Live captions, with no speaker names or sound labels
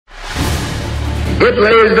It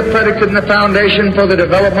lays the predicate and the foundation for the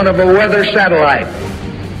development of a weather satellite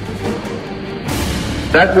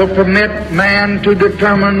that will permit man to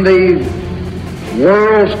determine the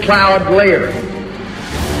world's cloud layer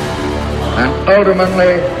and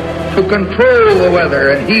ultimately to control the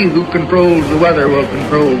weather, and he who controls the weather will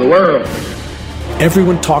control the world.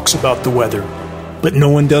 Everyone talks about the weather, but no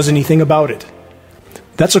one does anything about it.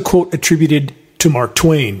 That's a quote attributed to Mark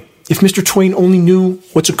Twain. If Mr. Twain only knew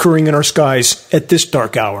what's occurring in our skies at this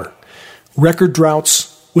dark hour. Record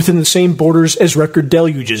droughts within the same borders as record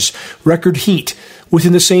deluges. Record heat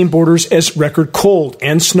within the same borders as record cold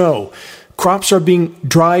and snow. Crops are being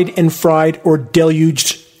dried and fried or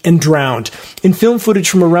deluged and drowned. In film footage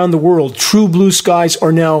from around the world, true blue skies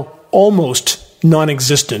are now almost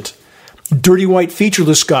non-existent. Dirty white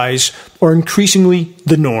featureless skies are increasingly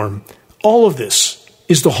the norm. All of this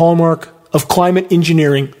is the hallmark of climate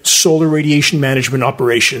engineering solar radiation management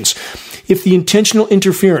operations. If the intentional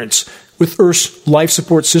interference with Earth's life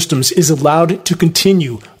support systems is allowed to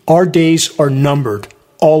continue, our days are numbered,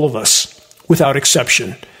 all of us, without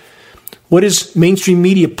exception. What is mainstream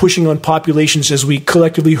media pushing on populations as we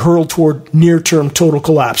collectively hurl toward near-term total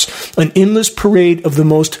collapse? An endless parade of the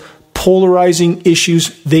most polarizing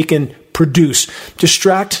issues they can produce.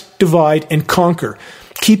 Distract, divide, and conquer,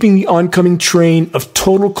 keeping the oncoming train of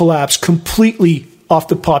total collapse completely off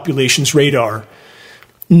the population's radar.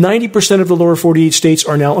 90% of the lower 48 states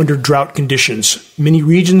are now under drought conditions. Many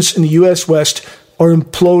regions in the U.S. West are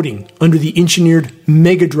imploding under the engineered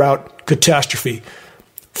mega-drought catastrophe.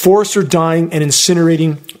 Forests are dying and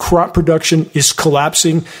incinerating. Crop production is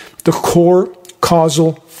collapsing. The core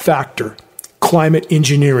causal factor, climate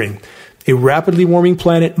engineering. A rapidly warming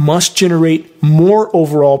planet must generate more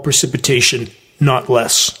overall precipitation, not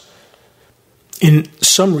less. In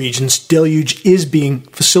some regions, deluge is being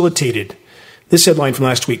facilitated. This headline from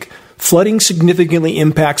last week: flooding significantly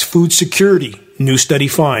impacts food security, new study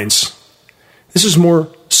finds. This is more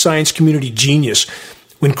science community genius.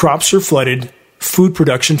 When crops are flooded, food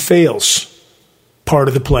production fails. Part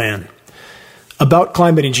of the plan. About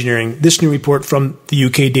climate engineering, this new report from the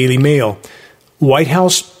UK Daily Mail. White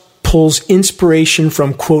House pulls inspiration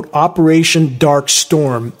from, quote, Operation Dark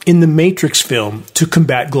Storm in the Matrix film to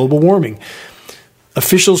combat global warming.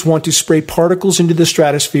 Officials want to spray particles into the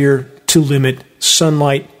stratosphere to limit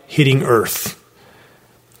sunlight hitting Earth.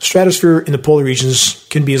 Stratosphere in the polar regions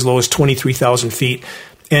can be as low as 23,000 feet,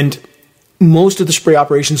 and most of the spray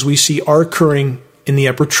operations we see are occurring in the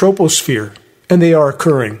upper troposphere, and they are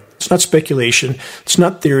occurring. It's not speculation. It's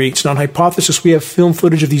not theory. It's not hypothesis. We have film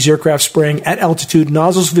footage of these aircraft spraying at altitude,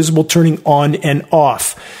 nozzles visible turning on and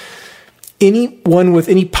off. Anyone with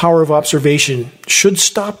any power of observation should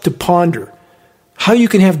stop to ponder how you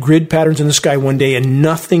can have grid patterns in the sky one day and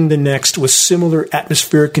nothing the next with similar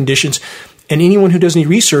atmospheric conditions. And anyone who does any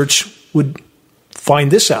research would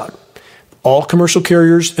find this out. All commercial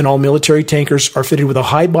carriers and all military tankers are fitted with a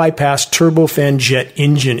high bypass turbofan jet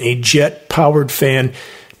engine, a jet-powered fan.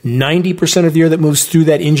 90% of the air that moves through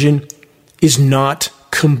that engine is not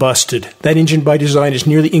combusted. That engine by design is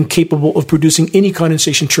nearly incapable of producing any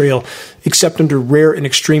condensation trail except under rare and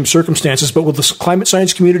extreme circumstances. But will the climate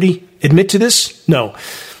science community admit to this? No.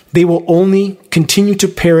 They will only continue to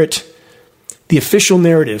parrot the official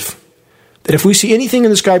narrative that if we see anything in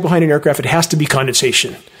the sky behind an aircraft, it has to be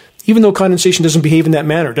condensation. Even though condensation doesn't behave in that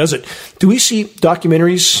manner, does it? Do we see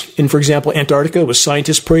documentaries in, for example, Antarctica with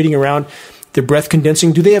scientists parading around, their breath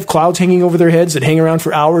condensing? Do they have clouds hanging over their heads that hang around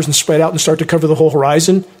for hours and spread out and start to cover the whole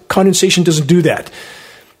horizon? Condensation doesn't do that.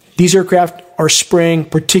 These aircraft are spraying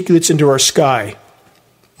particulates into our sky.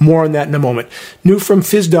 More on that in a moment. New from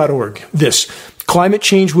phys.org, this: climate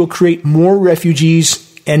change will create more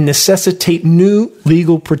refugees and necessitate new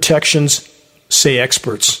legal protections, say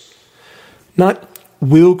experts. Not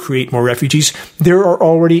will create more refugees. There are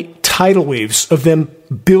already tidal waves of them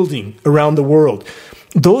building around the world.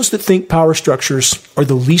 Those that think power structures are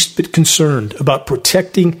the least bit concerned about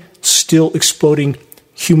protecting still exploding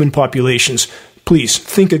human populations, please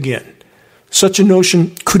think again. Such a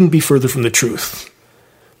notion couldn't be further from the truth.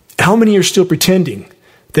 How many are still pretending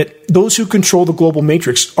that those who control the global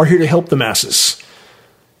matrix are here to help the masses?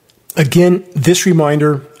 Again, this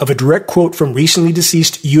reminder of a direct quote from recently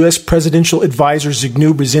deceased U.S. presidential advisor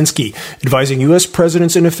Zbigniew Brzezinski, advising U.S.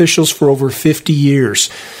 presidents and officials for over 50 years.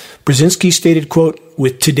 Brzezinski stated, quote,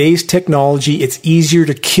 "With today's technology, it's easier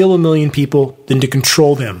to kill 1 million people than to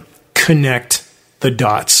control them. Connect the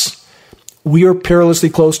dots." We are perilously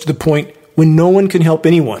close to the point when no one can help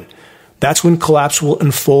anyone. That's when collapse will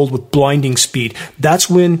unfold with blinding speed. That's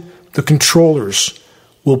when the controllers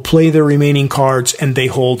will play their remaining cards, and they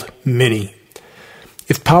hold many.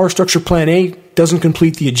 If Power Structure Plan A doesn't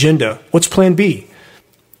complete the agenda, what's plan B?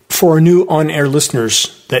 For our new on-air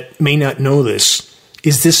listeners that may not know this,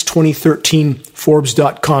 is this 2013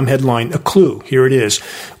 Forbes.com headline a clue? Here it is.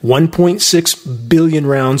 1.6 billion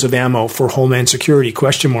rounds of ammo for Homeland Security, ?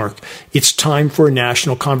 It's time for a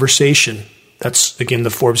national conversation. That's, again, the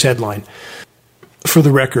Forbes headline. For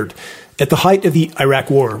the record, at the height of the Iraq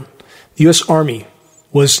War, the U.S. Army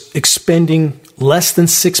was expending less than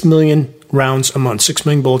 6 million rounds a month, 6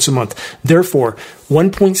 million bullets a month. Therefore,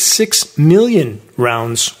 1.6 million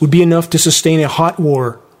rounds would be enough to sustain a hot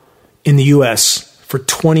war in the U.S. for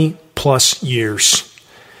 20 plus years.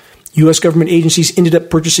 U.S. government agencies ended up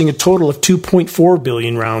purchasing a total of 2.4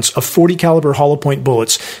 billion rounds of 40 caliber hollow point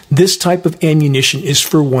bullets. This type of ammunition is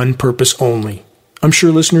for one purpose only. I'm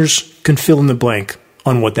sure listeners can fill in the blank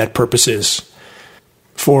on what that purpose is.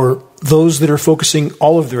 For those that are focusing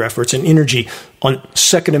all of their efforts and energy on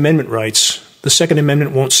Second Amendment rights, the Second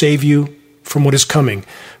Amendment won't save you from what is coming,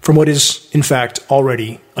 from what is, in fact,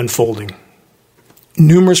 already unfolding.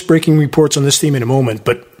 Numerous breaking reports on this theme in a moment,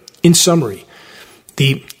 but in summary,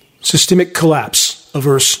 the systemic collapse of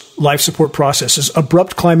Earth's life support processes,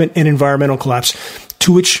 abrupt climate and environmental collapse,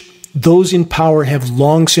 to which those in power have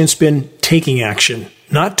long since been taking action,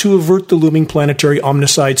 not to avert the looming planetary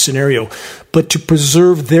omnicide scenario, but to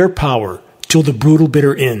preserve their power till the brutal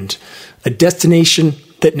bitter end, a destination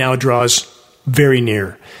that now draws very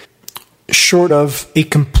near. Short of a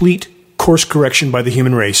complete course correction by the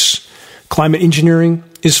human race, climate engineering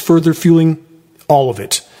is further fueling all of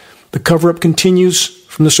it. The cover-up continues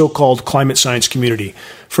from the so-called climate science community.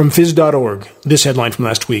 From phys.org, this headline from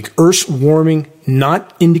last week: Earth's warming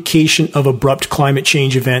not indication of abrupt climate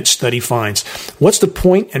change event, study finds. What's the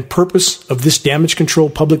point and purpose of this damage control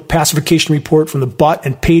public pacification report from the bought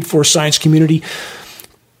and paid for science community?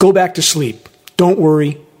 Go back to sleep. Don't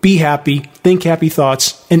worry. Be happy. Think happy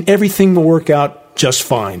thoughts, and everything will work out just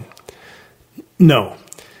fine. No.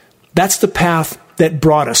 That's the path that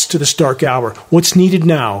brought us to this dark hour. What's needed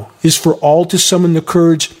now is for all to summon the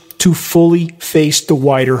courage to fully face the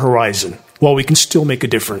wider horizon, while we can still make a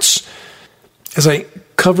difference. As I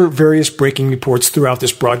cover various breaking reports throughout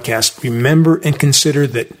this broadcast, remember and consider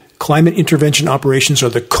that climate intervention operations are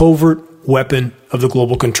the covert weapon of the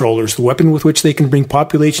global controllers, the weapon with which they can bring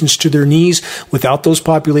populations to their knees without those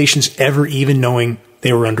populations ever even knowing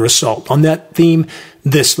they were under assault. On that theme,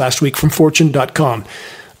 this last week from Fortune.com: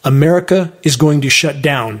 America is going to shut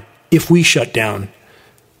down if we shut down.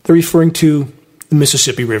 They're referring to the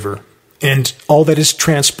Mississippi River and all that is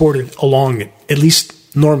transported along it, at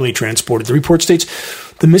least normally transported. The report states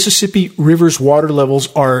the Mississippi River's water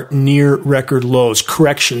levels are near record lows.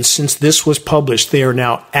 Correction, since this was published, they are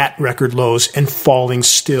now at record lows and falling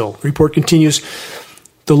still. The report continues,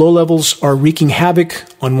 the low levels are wreaking havoc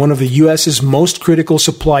on one of the U.S.'s most critical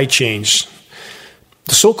supply chains.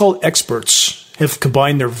 The so-called experts have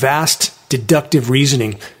combined their vast deductive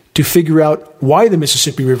reasoning to figure out why the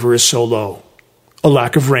Mississippi River is so low. A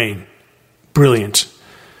lack of rain. Brilliant.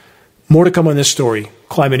 More to come on this story.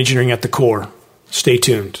 Climate engineering at the core. Stay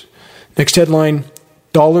tuned. Next headline,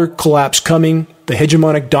 dollar collapse coming. The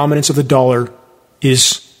hegemonic dominance of the dollar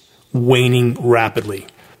is waning rapidly.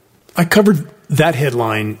 I covered that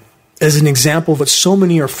headline as an example of what so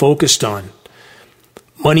many are focused on.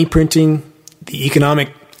 Money printing, the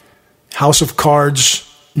economic house of cards,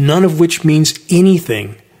 none of which means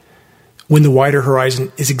anything when the wider horizon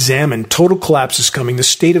is examined. Total collapse is coming. The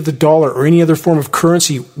state of the dollar or any other form of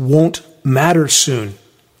currency won't matter soon.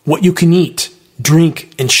 What you can eat,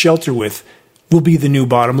 drink, and shelter with will be the new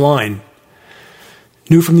bottom line.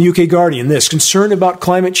 New from the UK Guardian, this: concern about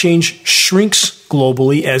climate change shrinks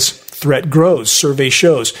globally as threat grows, survey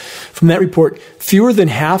shows. From that report, fewer than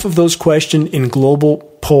half of those questioned in global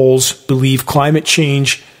polls believe climate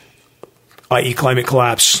change, i.e. climate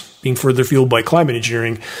collapse, being further fueled by climate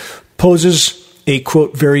engineering, poses a,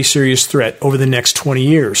 quote, very serious threat over the next 20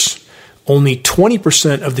 years. Only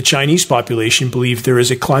 20% of the Chinese population believe there is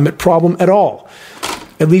a climate problem at all.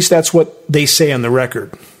 At least that's what they say on the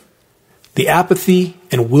record. The apathy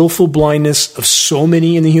and willful blindness of so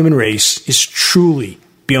many in the human race is truly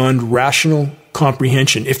beyond rational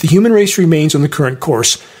comprehension. If the human race remains on the current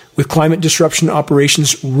course, with climate disruption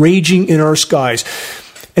operations raging in our skies,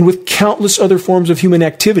 and with countless other forms of human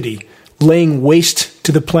activity laying waste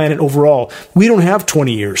to the planet overall, we don't have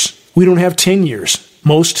 20 years. We don't have 10 years.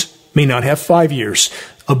 Most may not have 5 years.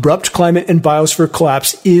 Abrupt climate and biosphere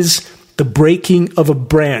collapse is the breaking of a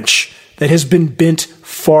branch that has been bent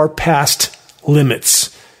far past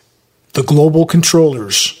limits. The global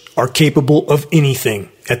controllers are capable of anything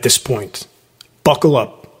at this point. Buckle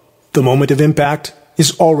up. The moment of impact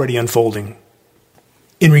is already unfolding.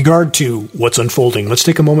 In regard to what's unfolding, let's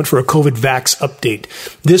take a moment for a COVID vax update.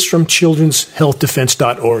 This from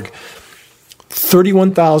children'shealthdefense.org.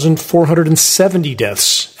 31,470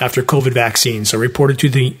 deaths after COVID vaccines are reported to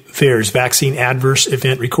the VAERS Vaccine Adverse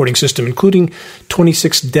Event Recording System, including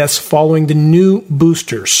 26 deaths following the new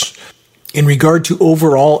boosters. In regard to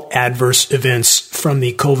overall adverse events from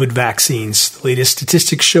the COVID vaccines, the latest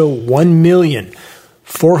statistics show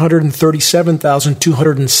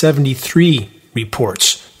 1,437,273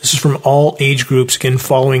 reports. This is from all age groups, again,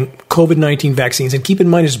 following COVID-19 vaccines. And keep in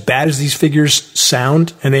mind, as bad as these figures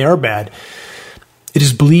sound, and they are bad, it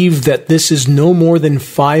is believed that this is no more than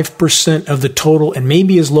 5% of the total and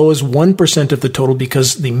maybe as low as 1% of the total,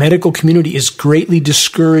 because the medical community is greatly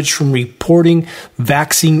discouraged from reporting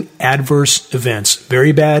vaccine adverse events.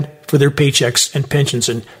 Very bad for their paychecks and pensions,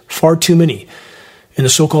 and far too many in the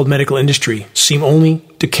so-called medical industry seem only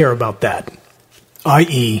to care about that,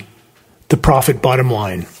 i.e., the profit bottom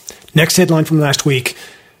line. Next headline from last week.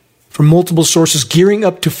 From multiple sources, gearing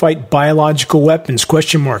up to fight biological weapons, ?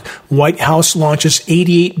 White House launches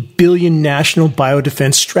 $88 billion national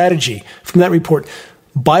biodefense strategy. From that report,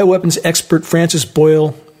 bioweapons expert Francis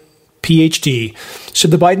Boyle, PhD,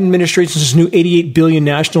 said the Biden administration's new $88 billion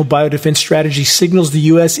national biodefense strategy signals the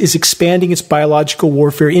U.S. is expanding its biological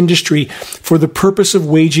warfare industry for the purpose of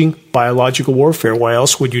waging biological warfare. Why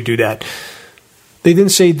else would you do that? They then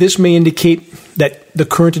say this may indicate that the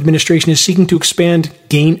current administration is seeking to expand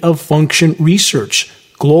gain-of-function research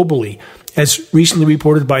globally, as recently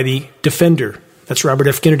reported by the Defender. That's Robert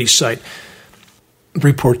F. Kennedy's site. The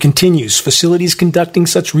report continues. Facilities conducting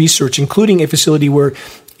such research, including a facility where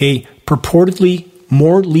a purportedly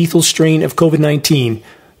more lethal strain of COVID-19,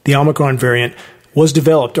 the Omicron variant, was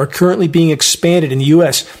developed, are currently being expanded in the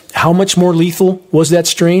U.S. How much more lethal was that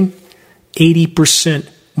strain? 80%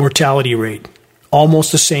 mortality rate.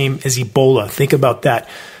 Almost the same as Ebola. Think about that.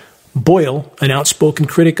 Boyle, an outspoken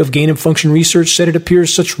critic of gain-of-function research, said it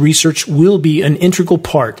appears such research will be an integral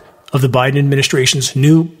part of the Biden administration's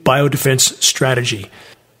new biodefense strategy.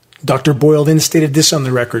 Dr. Boyle then stated this on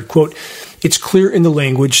the record, quote, "It's clear in the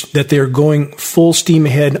language that they are going full steam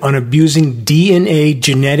ahead on abusing DNA,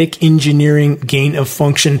 genetic engineering,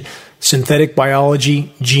 gain-of-function, synthetic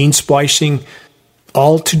biology, gene splicing,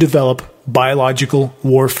 all to develop biological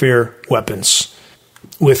warfare weapons."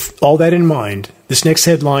 With all that in mind, this next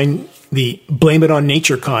headline, the blame it on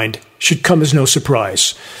nature kind, should come as no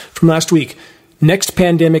surprise. From last week, next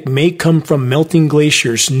pandemic may come from melting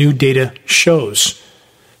glaciers, new data shows.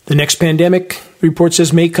 The next pandemic, report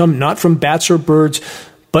says, may come not from bats or birds,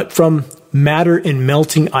 but from matter in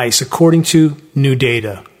melting ice, according to new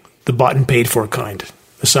data, the bought and paid for kind.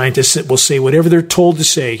 The scientists will say whatever they're told to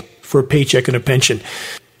say for a paycheck and a pension.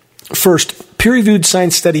 First, peer-reviewed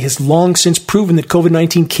science study has long since proven that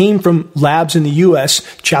COVID-19 came from labs in the U.S.,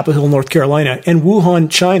 Chapel Hill, North Carolina, and Wuhan,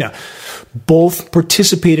 China. Both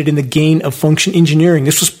participated in the gain-of-function engineering.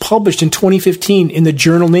 This was published in 2015 in the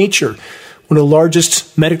journal Nature, one of the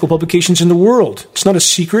largest medical publications in the world. It's not a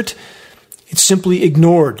secret. It's simply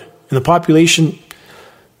ignored, and the population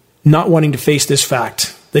not wanting to face this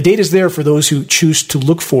fact. The data is there for those who choose to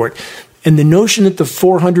look for it. And the notion that the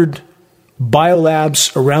 400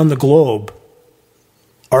 biolabs around the globe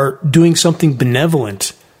are doing something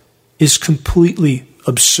benevolent is completely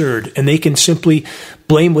absurd, and they can simply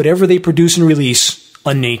blame whatever they produce and release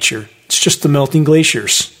on nature. It's just the melting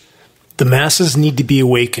glaciers. The masses need to be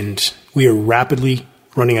awakened. We are rapidly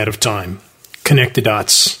running out of time. Connect the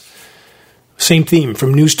dots. Same theme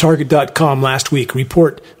from newstarget.com last week.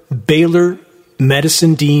 Report Baylor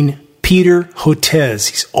medicine dean Peter Hotez,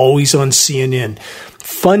 he's always on CNN,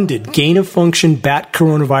 funded gain-of-function bat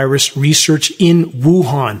coronavirus research in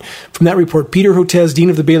Wuhan. From that report, Peter Hotez, dean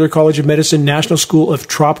of the Baylor College of Medicine, National School of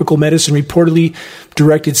Tropical Medicine, reportedly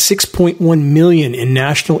directed $6.1 million in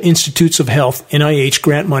National Institutes of Health, NIH,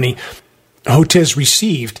 grant money Hotez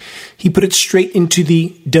received. He put it straight into the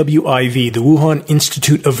WIV, the Wuhan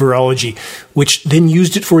Institute of Virology, which then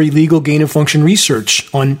used it for illegal gain-of-function research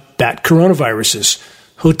on bat coronaviruses.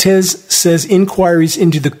 Hotez says inquiries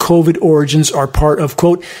into the COVID origins are part of,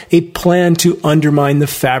 quote, a plan to undermine the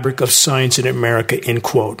fabric of science in America, end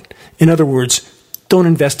quote. In other words, don't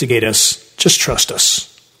investigate us, just trust us.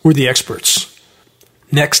 We're the experts.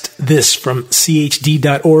 Next, this from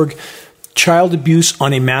chd.org. Child abuse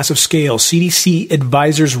on a massive scale. CDC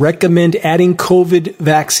advisors recommend adding COVID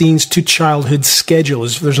vaccines to childhood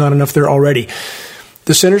schedules. There's not enough there already.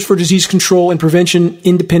 The Centers for Disease Control and Prevention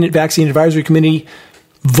Independent Vaccine Advisory Committee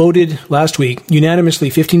voted last week unanimously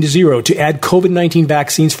 15-0 to add COVID-19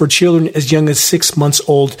 vaccines for children as young as 6 months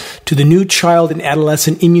old to the new child and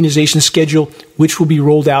adolescent immunization schedule, which will be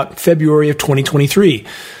rolled out February of 2023.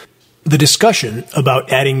 The discussion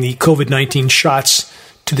about adding the COVID-19 shots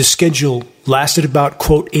to the schedule lasted about,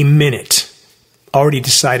 quote, a minute. Already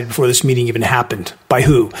decided before this meeting even happened. By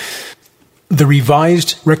who? The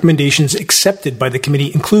revised recommendations accepted by the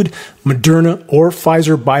committee include Moderna or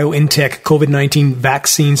Pfizer-BioNTech COVID-19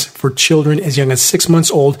 vaccines for children as young as 6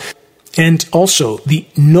 months old, and also the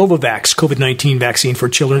Novavax COVID-19 vaccine for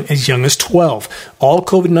children as young as 12. All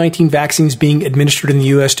COVID-19 vaccines being administered in the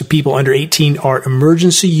U.S. to people under 18 are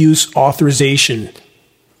emergency use authorization,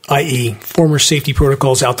 i.e. former safety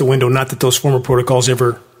protocols out the window. Not that those former protocols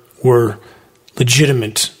ever were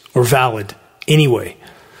legitimate or valid anyway.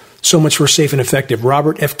 So much for safe and effective.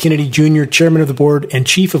 Robert F. Kennedy Jr., chairman of the board and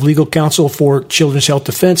chief of legal counsel for Children's Health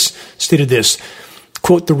Defense, stated this,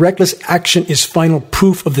 quote, the reckless action is final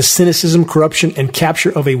proof of the cynicism, corruption, and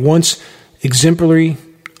capture of a once exemplary,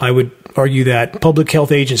 I would argue that, public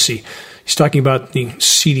health agency. He's talking about the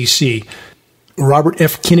CDC. Robert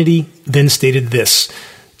F. Kennedy then stated this,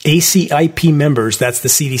 ACIP members, that's the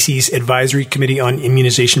CDC's Advisory Committee on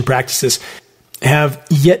Immunization Practices, have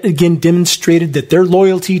yet again demonstrated that their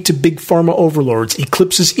loyalty to big pharma overlords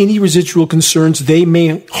eclipses any residual concerns they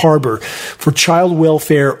may harbor for child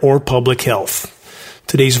welfare or public health.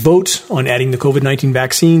 Today's vote on adding the COVID-19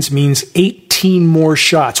 vaccines means 18 more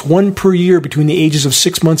shots, one per year between the ages of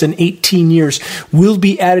 6 months and 18 years, will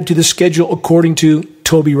be added to the schedule according to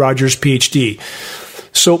Toby Rogers, PhD.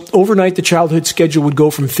 So overnight, the childhood schedule would go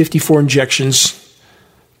from 54 injections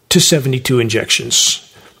to 72 injections.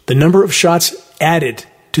 The number of shots added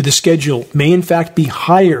to the schedule may in fact be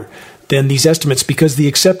higher than these estimates because the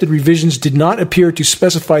accepted revisions did not appear to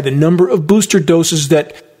specify the number of booster doses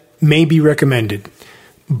that may be recommended.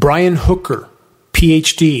 Brian Hooker,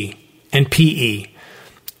 PhD and PE,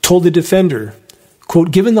 told the Defender, quote,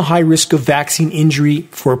 given the high risk of vaccine injury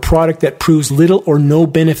for a product that proves little or no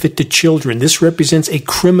benefit to children, this represents a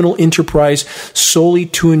criminal enterprise solely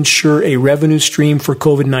to ensure a revenue stream for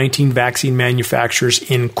COVID-19 vaccine manufacturers,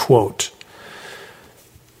 end quote.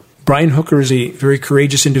 Brian Hooker is a very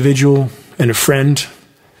courageous individual and a friend.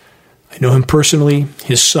 I know him personally.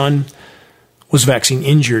 His son was vaccine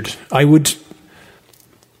injured. I would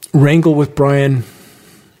wrangle with Brian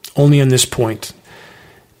only on this point.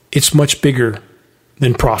 It's much bigger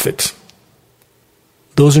than profit.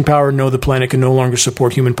 Those in power know the planet can no longer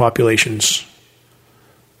support human populations.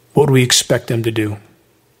 What do we expect them to do?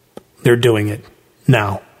 They're doing it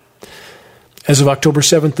now. As of October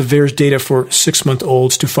 7th, the VAERS data for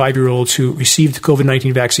 6-month-olds to 5-year-olds who received the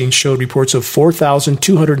COVID-19 vaccine showed reports of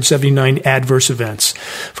 4,279 adverse events.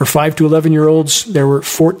 For 5 to 11-year-olds, there were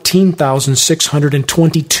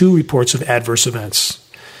 14,622 reports of adverse events.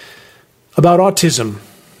 About autism,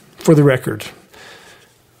 for the record,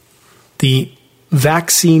 the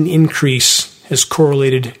vaccine increase has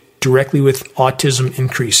correlated directly with autism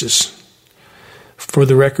increases. For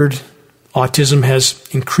the record, autism has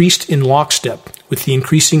increased in lockstep with the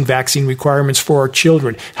increasing vaccine requirements for our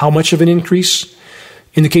children. How much of an increase?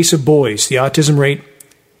 In the case of boys, the autism rate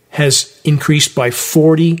has increased by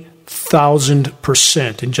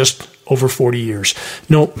 40,000% in just over 40 years.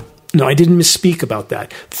 No, I didn't misspeak about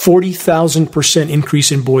that. 40,000%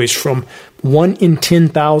 increase in boys from 1 in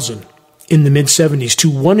 10,000 in the mid-70s to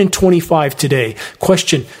 1 in 25 today.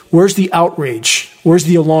 Question, where's the outrage? Where's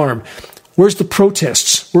the alarm? Where's the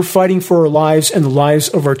protests? We're fighting for our lives and the lives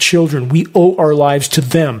of our children. We owe our lives to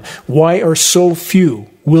them. Why are so few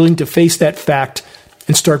willing to face that fact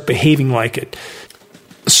and start behaving like it?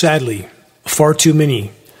 Sadly, far too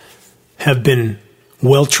many have been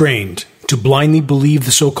well-trained to blindly believe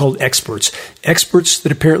the so-called experts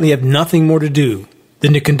that apparently have nothing more to do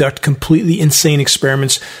than to conduct completely insane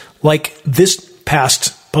experiments like this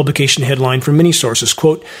past publication headline from many sources,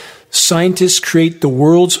 quote, scientists create the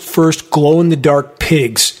world's first glow-in-the-dark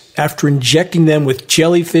pigs after injecting them with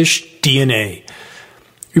jellyfish DNA.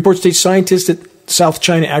 Report states scientists at South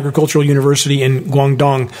China Agricultural University in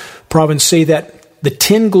Guangdong province say that the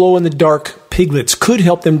 10 glow-in-the-dark piglets could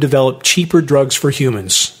help them develop cheaper drugs for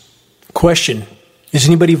humans. Question, is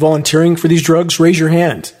anybody volunteering for these drugs? Raise your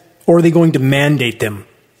hand. Or are they going to mandate them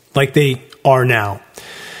like they are now?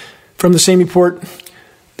 From the same report,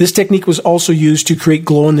 this technique was also used to create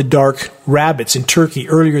glow-in-the-dark rabbits in Turkey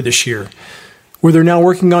earlier this year, where they're now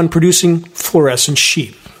working on producing fluorescent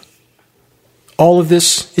sheep. All of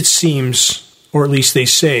this, it seems, or at least they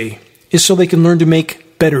say, is so they can learn to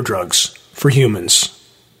make better drugs for humans.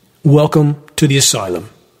 Welcome to the asylum.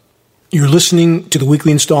 You're listening to the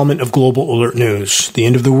weekly installment of Global Alert News, the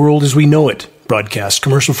end of the world as we know it, broadcast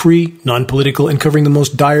commercial-free, non-political, and covering the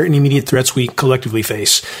most dire and immediate threats we collectively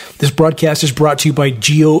face. This broadcast is brought to you by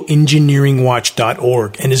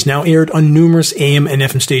geoengineeringwatch.org and is now aired on numerous AM and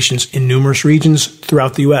FM stations in numerous regions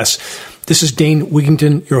throughout the U.S. This is Dane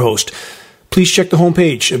Wigington, your host. Please check the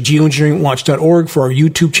homepage of geoengineeringwatch.org for our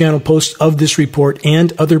YouTube channel posts of this report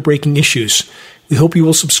and other breaking issues. We hope you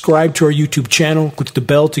will subscribe to our YouTube channel, click the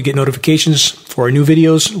bell to get notifications for our new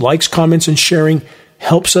videos. Likes, comments, and sharing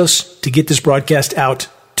helps us to get this broadcast out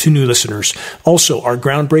to new listeners. Also, our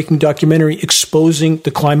groundbreaking documentary exposing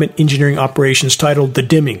the climate engineering operations titled The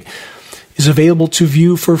Dimming is available to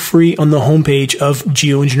view for free on the homepage of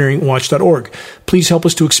geoengineeringwatch.org. Please help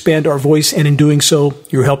us to expand our voice, and in doing so,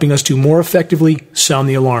 you're helping us to more effectively sound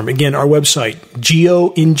the alarm. Again, our website,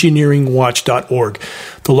 geoengineeringwatch.org,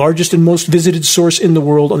 the largest and most visited source in the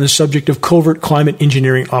world on the subject of covert climate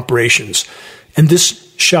engineering operations. And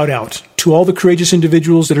this shout out to all the courageous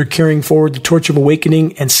individuals that are carrying forward the torch of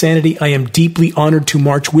awakening and sanity. I am deeply honored to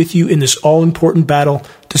march with you in this all-important battle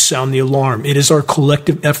to sound the alarm. It is our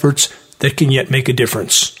collective efforts that can yet make a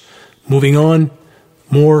difference. Moving on,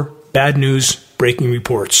 more bad news breaking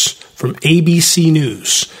reports from ABC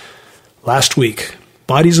News. Last week,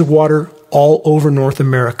 bodies of water all over North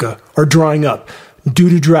America are drying up due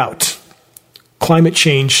to drought. Climate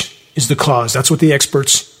change is the cause. That's what the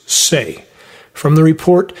experts say. From the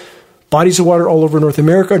report, bodies of water all over North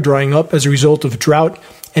America are drying up as a result of drought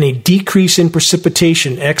and a decrease in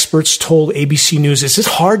precipitation, experts told ABC News. Is it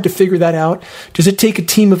hard to figure that out? Does it take a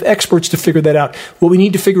team of experts to figure that out? What we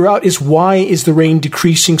need to figure out is why is the rain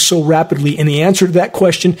decreasing so rapidly? And the answer to that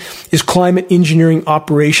question is climate engineering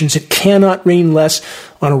operations. It cannot rain less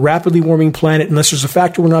on a rapidly warming planet unless there's a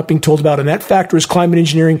factor we're not being told about, and that factor is climate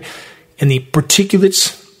engineering and the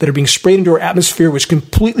particulates that are being sprayed into our atmosphere, which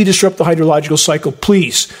completely disrupt the hydrological cycle.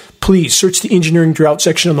 Please search the engineering drought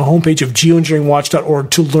section on the homepage of geoengineeringwatch.org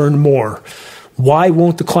to learn more. Why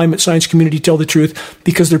won't the climate science community tell the truth?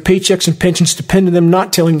 Because their paychecks and pensions depend on them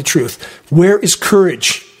not telling the truth. Where is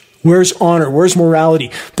courage? Where's honor? Where's morality?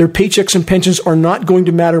 Their paychecks and pensions are not going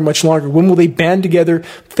to matter much longer. When will they band together,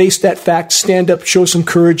 face that fact, stand up, show some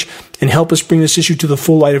courage, and help us bring this issue to the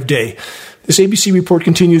full light of day? This ABC report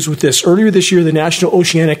continues with this. Earlier this year, the National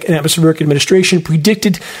Oceanic and Atmospheric Administration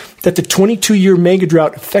predicted that the 22-year mega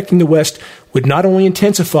drought affecting the West would not only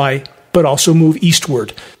intensify, but also move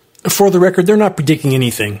eastward. For the record, they're not predicting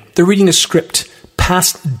anything. They're reading a script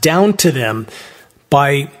passed down to them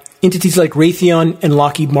by entities like Raytheon and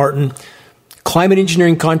Lockheed Martin, climate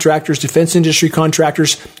engineering contractors, defense industry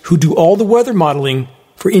contractors who do all the weather modeling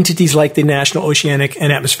for entities like the National Oceanic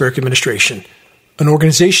and Atmospheric Administration. An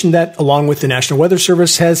organization that, along with the National Weather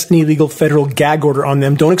Service, has an illegal federal gag order on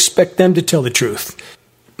them. Don't expect them to tell the truth.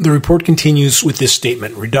 The report continues with this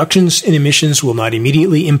statement. Reductions in emissions will not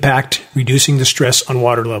immediately impact reducing the stress on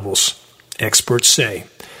water levels, experts say.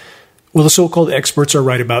 Well, the so-called experts are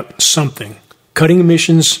right about something. Cutting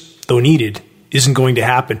emissions, though needed, isn't going to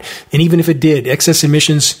happen. And even if it did, excess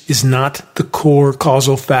emissions is not the core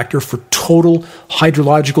causal factor for total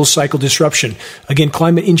hydrological cycle disruption. Again,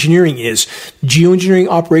 climate engineering is. Geoengineering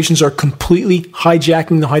operations are completely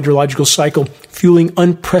hijacking the hydrological cycle, fueling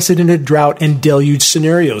unprecedented drought and deluge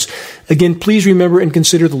scenarios. Again, please remember and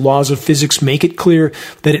consider the laws of physics make it clear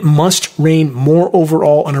that it must rain more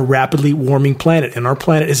overall on a rapidly warming planet. And our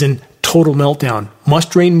planet is in total meltdown.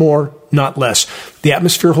 Must rain more, not less. The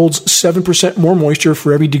atmosphere holds 7% more moisture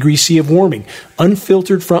for every degree C of warming.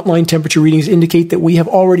 Unfiltered frontline temperature readings indicate that we have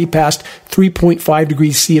already passed 3.5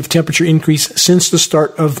 degrees C of temperature increase since the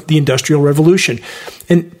start of the Industrial Revolution.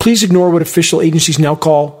 And please ignore what official agencies now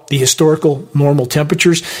call the historical normal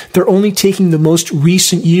temperatures. They're only taking the most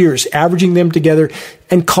recent years, averaging them together,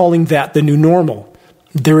 and calling that the new normal.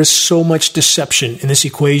 There is so much deception in this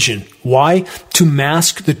equation. Why? To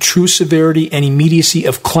mask the true severity and immediacy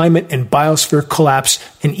of climate and biosphere collapse,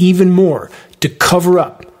 and even more, to cover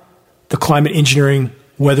up the climate engineering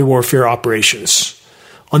weather warfare operations.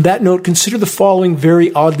 On that note, consider the following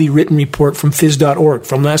very oddly written report from phys.org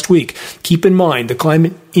from last week. Keep in mind, the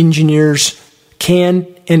climate engineers can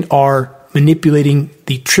and are manipulating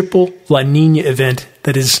the triple La Nina event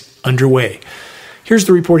that is underway. Here's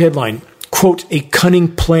the report headline. Quote, a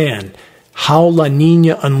cunning plan. How La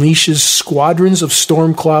Nina unleashes squadrons of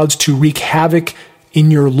storm clouds to wreak havoc in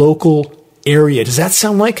your local area. Does that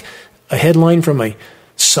sound like a headline from a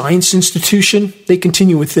science institution? They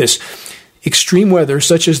continue with this. Extreme weather,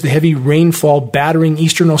 such as the heavy rainfall battering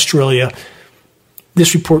eastern Australia,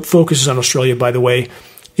 this report focuses on Australia, by the way,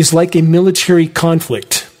 is like a military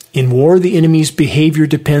conflict. In war, the enemy's behavior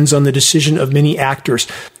depends on the decision of many actors.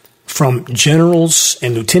 from generals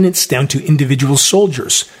and lieutenants down to individual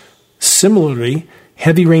soldiers. Similarly,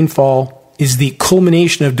 heavy rainfall is the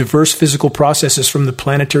culmination of diverse physical processes from the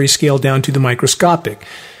planetary scale down to the microscopic.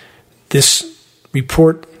 This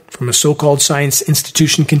report from a so-called science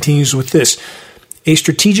institution continues with this. A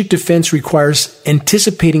strategic defense requires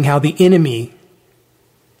anticipating how the enemy,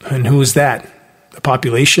 and who is that? The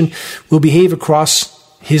population, will behave across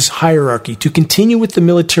his hierarchy. To continue with the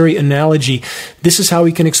military analogy, this is how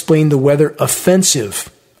we can explain the weather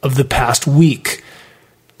offensive of the past week.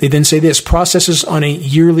 They then say this: processes on a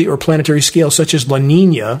yearly or planetary scale, such as La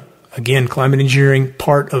Nina, again, climate engineering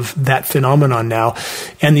part of that phenomenon now,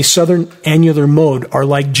 and the southern annular mode are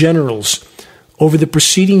like generals. Over the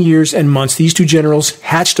preceding years and months, these two generals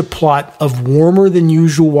hatched a plot of warmer than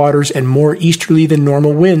usual waters and more easterly than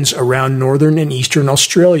normal winds around northern and eastern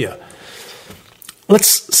Australia.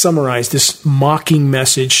 Let's summarize this mocking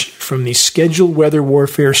message from the scheduled weather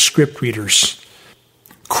warfare script readers.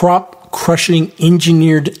 Crop-crushing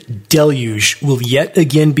engineered deluge will yet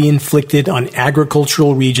again be inflicted on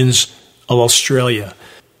agricultural regions of Australia.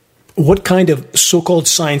 What kind of so-called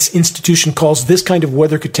science institution calls this kind of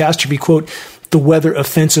weather catastrophe, quote, the weather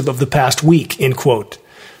offensive of the past week, end quote?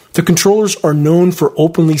 The controllers are known for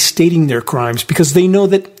openly stating their crimes because they know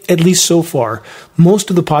that, at least so far, most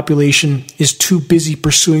of the population is too busy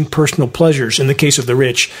pursuing personal pleasures in the case of the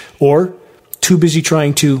rich, or too busy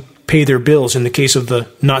trying to pay their bills in the case of the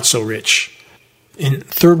not-so-rich. In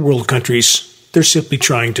third world countries, they're simply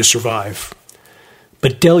trying to survive.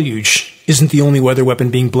 But deluge isn't the only weather weapon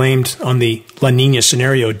being blamed on the La Nina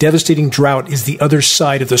scenario. Devastating drought is the other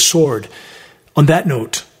side of the sword. On that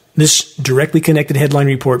note, this directly connected headline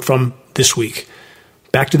report from this week.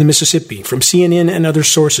 Back to the Mississippi. From CNN and other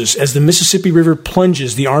sources, as the Mississippi River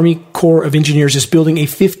plunges, the Army Corps of Engineers is building a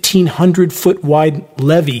 1,500-foot wide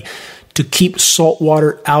levee to keep salt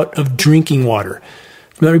water out of drinking water.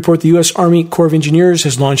 From that report, the U.S. Army Corps of Engineers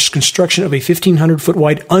has launched construction of a 1,500-foot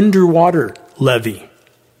wide underwater levee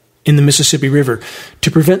in the Mississippi River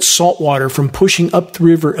to prevent salt water from pushing up the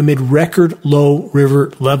river amid record low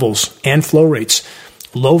river levels and flow rates.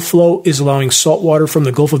 Low flow is allowing salt water from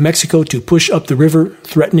the Gulf of Mexico to push up the river,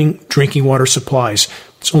 threatening drinking water supplies.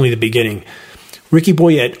 It's only the beginning. Ricky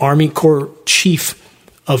Boyette, Army Corps Chief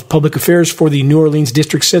of Public Affairs for the New Orleans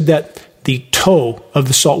District, said that the toe of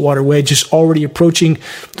the saltwater wedge is already approaching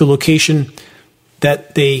the location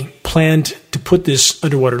that they planned to put this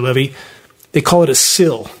underwater levee. They call it a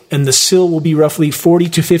sill, and the sill will be roughly 40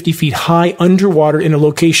 to 50 feet high underwater in a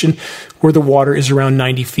location where the water is around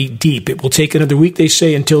 90 feet deep. It will take another week, they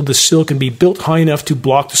say, until the sill can be built high enough to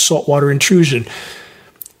block the saltwater intrusion.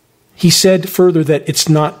 He said further that it's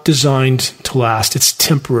not designed to last. It's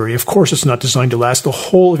temporary. Of course it's not designed to last. The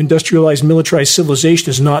whole of industrialized, militarized civilization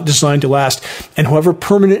is not designed to last, and however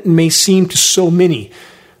permanent it may seem to so many,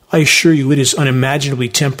 I assure you it is unimaginably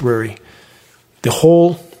temporary. The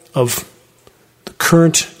whole of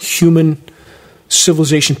current human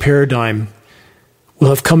civilization paradigm will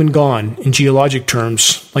have come and gone in geologic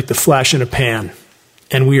terms like the flash in a pan.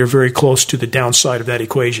 And we are very close to the downside of that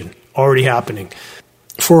equation, already happening.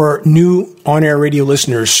 For our new on-air radio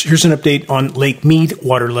listeners, here's an update on Lake Mead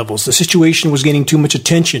water levels. The situation was getting too much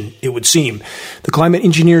attention, it would seem. The climate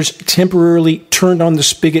engineers temporarily turned on the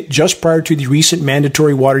spigot just prior to the recent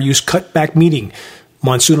mandatory water use cutback meeting.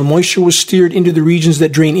 Monsoonal moisture was steered into the regions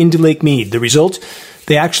that drain into Lake Mead. The result?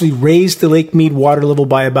 They actually raised the Lake Mead water level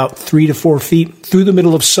by about 3 to 4 feet through the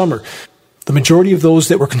middle of summer. The majority of those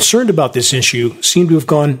that were concerned about this issue seem to have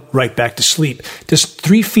gone right back to sleep. Does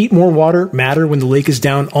 3 feet more water matter when the lake is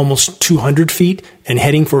down almost 200 feet and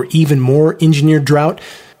heading for even more engineered drought?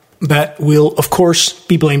 That will, of course,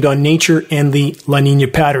 be blamed on nature and the La Nina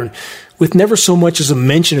pattern, with never so much as a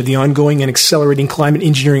mention of the ongoing and accelerating climate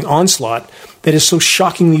engineering onslaught that is so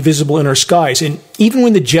shockingly visible in our skies. And even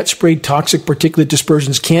when the jet-sprayed toxic particulate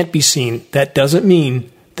dispersions can't be seen, that doesn't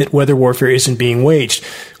mean that weather warfare isn't being waged.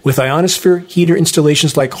 With ionosphere heater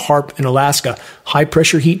installations like HAARP in Alaska,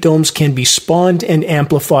 high-pressure heat domes can be spawned and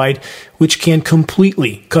amplified, which can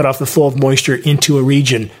completely cut off the flow of moisture into a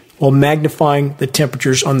region while magnifying the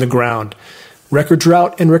temperatures on the ground. Record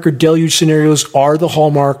drought and record deluge scenarios are the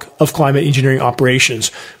hallmark of climate engineering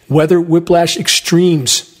operations. Weather whiplash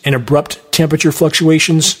extremes and abrupt temperature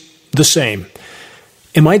fluctuations, the same.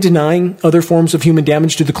 Am I denying other forms of human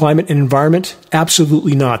damage to the climate and environment?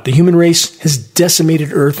 Absolutely not. The human race has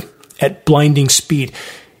decimated Earth at blinding speed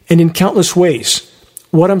and in countless ways.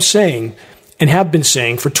 What I'm saying, and have been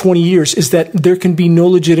saying for 20 years, is that there can be no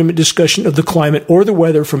legitimate discussion of the climate or the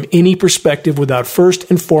weather from any perspective without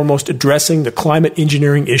first and foremost addressing the climate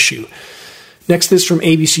engineering issue. Next, this from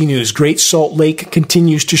ABC News. Great Salt Lake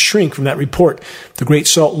continues to shrink from that report. The Great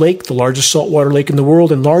Salt Lake, the largest saltwater lake in the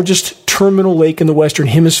world and largest terminal lake in the Western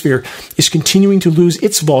Hemisphere, is continuing to lose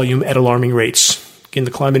its volume at alarming rates. Again,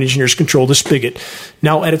 the climate engineers control the spigot.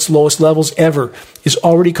 Now at its lowest levels ever, is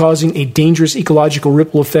already causing a dangerous ecological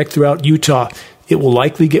ripple effect throughout Utah. It will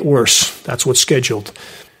likely get worse. That's what's scheduled.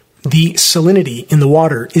 The salinity in the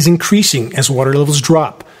water is increasing as water levels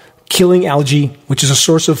drop, killing algae, which is a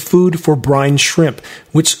source of food for brine shrimp,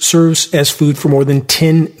 which serves as food for more than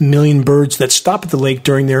 10 million birds that stop at the lake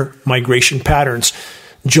during their migration patterns.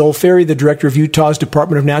 Joel Ferry, the director of Utah's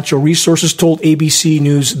Department of Natural Resources, told ABC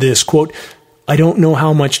News this, quote, "I don't know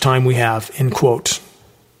how much time we have," end quote.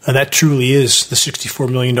 Now, that truly is the $64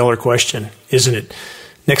 million question, isn't it?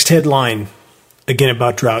 Next headline, again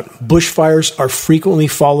about drought. Bushfires are frequently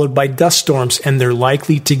followed by dust storms, and they're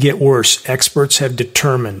likely to get worse, experts have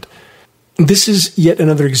determined. This is yet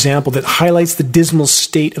another example that highlights the dismal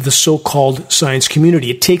state of the so-called science community.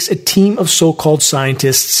 It takes a team of so-called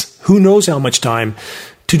scientists, who knows how much time,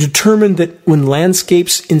 to determine that when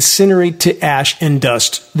landscapes incinerate to ash and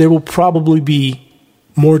dust, there will probably be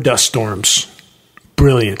more dust storms.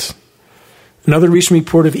 Brilliant. Another recent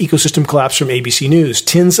report of ecosystem collapse from ABC News.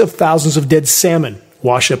 Tens of thousands of dead salmon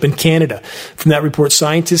wash up in Canada. From that report,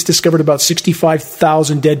 scientists discovered about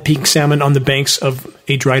 65,000 dead pink salmon on the banks of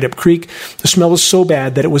a dried-up creek. The smell was so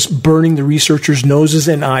bad that it was burning the researchers' noses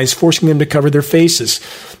and eyes, forcing them to cover their faces.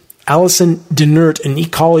 Alison Denert, an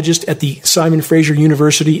ecologist at the Simon Fraser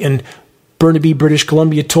University in Burnaby, British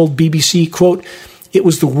Columbia, told BBC, quote, "It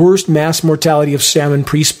was the worst mass mortality of salmon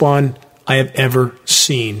pre-spawn I have ever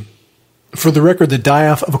seen." For the record, the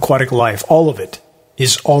die-off of aquatic life, all of it,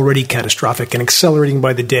 is already catastrophic and accelerating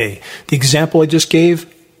by the day. The example I just gave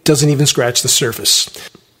doesn't even scratch the surface.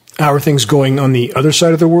 How are things going on the other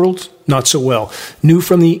side of the world? Not so well. New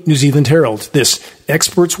from the New Zealand Herald. This,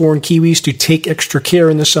 experts warn Kiwis to take extra care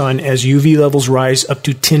in the sun as UV levels rise up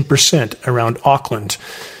to 10% around Auckland.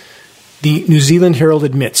 The New Zealand Herald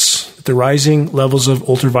admits that the rising levels of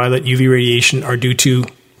ultraviolet UV radiation are due to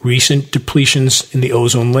recent depletions in the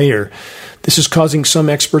ozone layer. This is causing some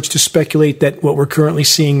experts to speculate that what we're currently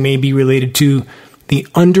seeing may be related to the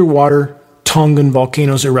underwater Tongan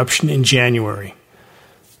volcano's eruption in January.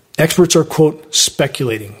 Experts are, quote,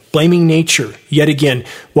 speculating, blaming nature, yet again,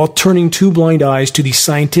 while turning two blind eyes to the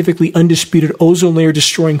scientifically undisputed ozone layer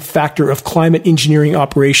destroying factor of climate engineering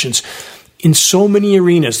operations. In so many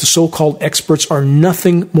arenas, the so-called experts are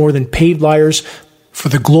nothing more than paid liars for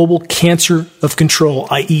the global cancer of control,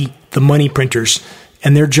 i.e. the money printers,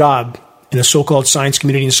 and their job in the so-called science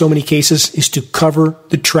community in so many cases is to cover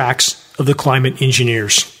the tracks of the climate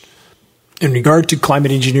engineers. In regard to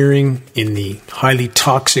climate engineering, in the highly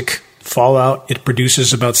toxic fallout, it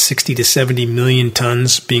produces about 60 to 70 million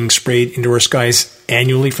tons being sprayed into our skies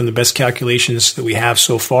annually from the best calculations that we have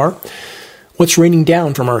so far. What's raining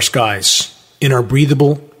down from our skies in our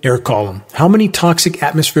breathable air column? How many toxic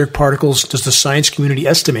atmospheric particles does the science community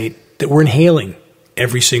estimate that we're inhaling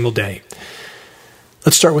every single day?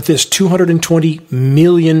 Let's start with this, 220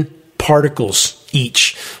 million particles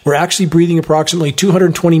each. We're actually breathing approximately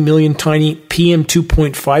 220 million tiny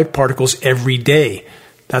PM2.5 particles every day.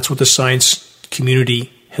 That's what the science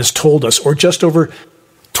community has told us, or just over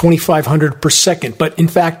 2,500 per second. But in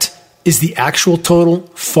fact, is the actual total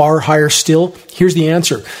far higher still? Here's the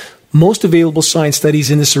answer. Most available science studies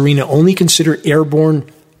in this arena only consider airborne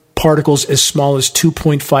particles as small as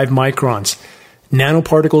 2.5 microns.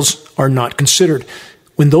 Nanoparticles are not considered.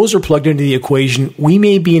 When those are plugged into the equation, we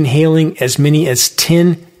may be inhaling as many as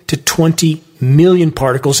 10 to 20 million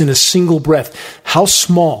particles in a single breath. How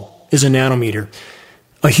small is a nanometer?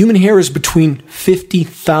 A human hair is between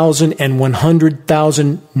 50,000 and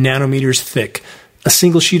 100,000 nanometers thick. A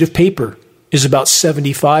single sheet of paper is about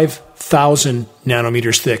 75,000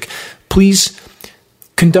 nanometers thick. Please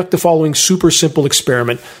conduct the following super simple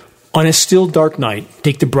experiment. On a still dark night,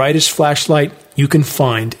 take the brightest flashlight you can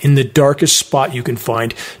find in the darkest spot you can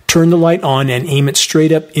find. Turn the light on and aim it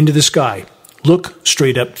straight up into the sky. Look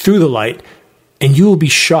straight up through the light, and you will be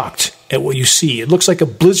shocked at what you see. It looks like a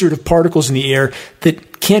blizzard of particles in the air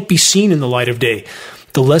that can't be seen in the light of day.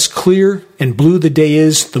 The less clear and blue the day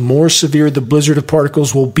is, the more severe the blizzard of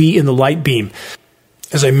particles will be in the light beam.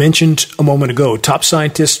 As I mentioned a moment ago, top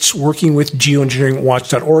scientists working with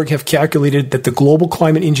geoengineeringwatch.org have calculated that the global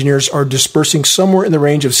climate engineers are dispersing somewhere in the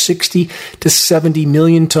range of 60 to 70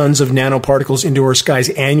 million tons of nanoparticles into our skies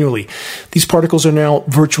annually. These particles are now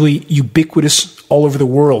virtually ubiquitous all over the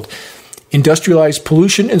world. Industrialized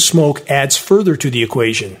pollution and smoke adds further to the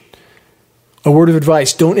equation. A word of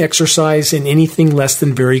advice, don't exercise in anything less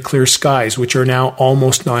than very clear skies, which are now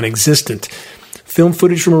almost non-existent. Film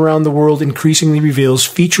footage from around the world increasingly reveals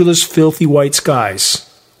featureless, filthy white skies.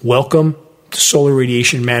 Welcome to solar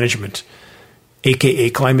radiation management, aka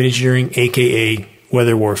climate engineering, aka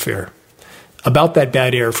weather warfare. About that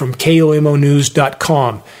bad air from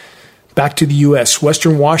KOMOnews.com. Back to the U.S.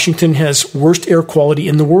 Western Washington has worst air quality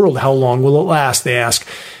in the world. How long will it last, they ask.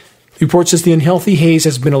 The report says the unhealthy haze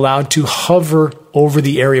has been allowed to hover over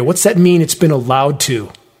the area. What's that mean, it's been allowed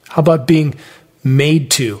to? How about being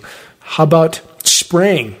made to? How about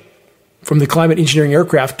spraying from the climate engineering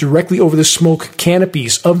aircraft directly over the smoke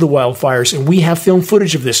canopies of the wildfires? And we have film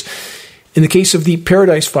footage of this. In the case of the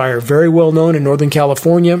Paradise Fire, very well known in Northern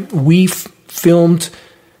California, we filmed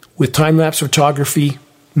with time-lapse photography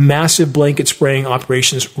massive blanket spraying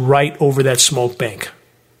operations right over that smoke bank.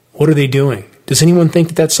 What are they doing? Does anyone think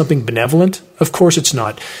that that's something benevolent? Of course it's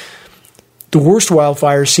not. The worst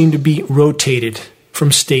wildfires seem to be rotated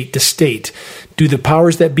from state to state. Do the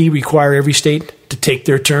powers that be require every state to take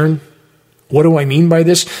their turn? What do I mean by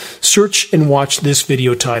this? Search and watch this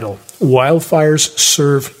video title, Wildfires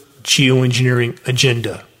Serve Geoengineering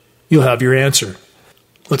Agenda. You'll have your answer.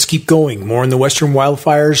 Let's keep going. More on the Western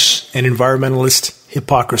wildfires and environmentalist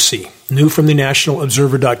hypocrisy. New from the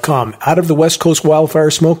nationalobserver.com. Out of the West Coast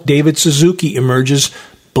wildfire smoke, David Suzuki emerges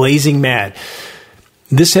blazing mad.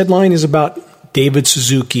 This headline is about David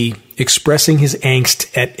Suzuki expressing his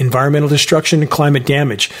angst at environmental destruction and climate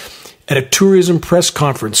damage at a tourism press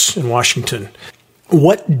conference in Washington.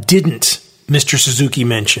 What didn't Mr. Suzuki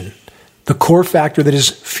mention? The core factor that is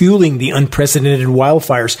fueling the unprecedented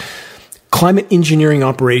wildfires, climate engineering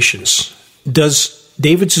operations. Does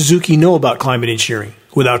David Suzuki know about climate engineering?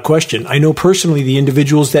 Without question. I know personally the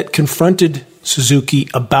individuals that confronted Suzuki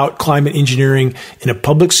about climate engineering in a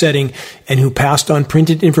public setting and who passed on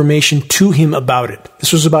printed information to him about it.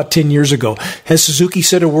 This was about 10 years ago. Has Suzuki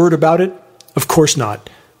said a word about it? Of course not.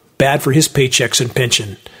 Bad for his paychecks and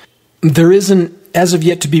pension. There is an, as of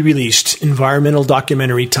yet to be released, environmental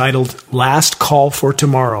documentary titled Last Call for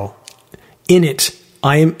Tomorrow. In it,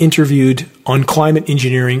 I am interviewed on climate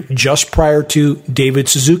engineering just prior to David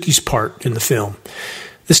Suzuki's part in the film.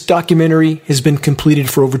 This documentary has been completed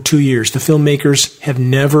for over 2 years. The filmmakers have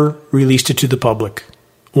never released it to the public.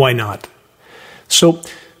 Why not? So,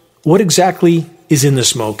 what exactly is in the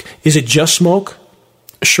smoke? Is it just smoke?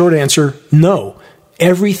 Short answer, no.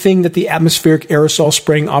 Everything that the atmospheric aerosol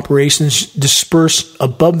spraying operations disperse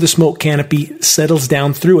above the smoke canopy settles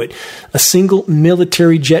down through it. A single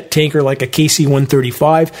military jet tanker like a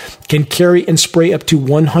KC-135 can carry and spray up to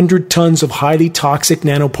 100 tons of highly toxic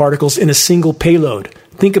nanoparticles in a single payload.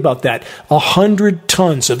 Think about that. 100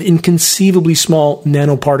 tons of inconceivably small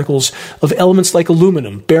nanoparticles of elements like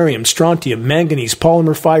aluminum, barium, strontium, manganese,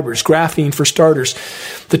 polymer fibers, graphene for starters.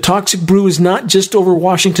 The toxic brew is not just over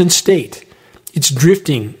Washington state. It's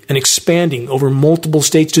drifting and expanding over multiple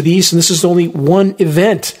states to the east, and this is only one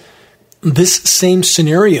event. This same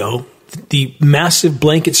scenario, the massive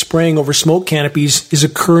blanket spraying over smoke canopies, is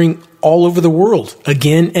occurring all over the world,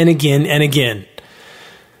 again and again and again.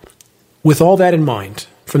 With all that in mind,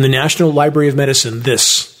 from the National Library of Medicine,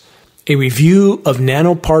 this, a review of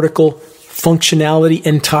nanoparticle functionality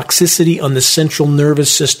and toxicity on the central nervous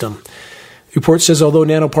system. The report says although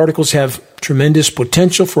nanoparticles have tremendous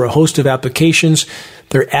potential for a host of applications,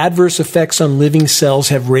 their adverse effects on living cells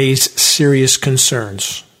have raised serious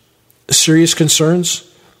concerns. Serious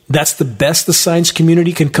concerns? That's the best the science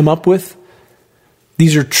community can come up with?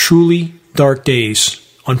 These are truly dark days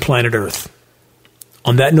on planet Earth.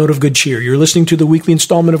 On that note of good cheer, you're listening to the weekly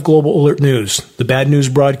installment of Global Alert News, the Bad News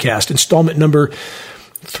Broadcast, installment number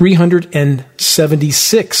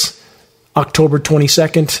 376, October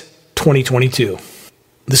 22nd, 2022.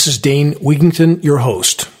 This is Dane Wigington, your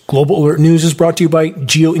host. Global Alert News is brought to you by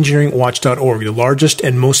geoengineeringwatch.org, the largest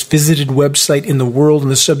and most visited website in the world on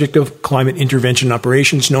the subject of climate intervention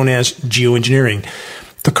operations known as geoengineering.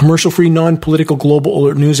 The commercial-free, non-political Global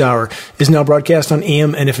Alert News Hour is now broadcast on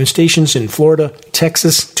AM and FM stations in Florida,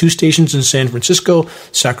 Texas, 2 stations in San Francisco,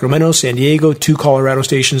 Sacramento, San Diego, 2 Colorado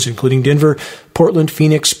stations including Denver, Portland,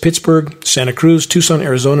 Phoenix, Pittsburgh, Santa Cruz, Tucson,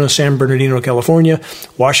 Arizona, San Bernardino, California,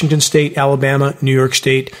 Washington State, Alabama, New York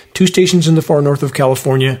State, 2 stations in the far north of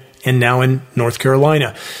California, and now in North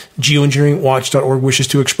Carolina. Geoengineeringwatch.org wishes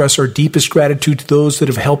to express our deepest gratitude to those that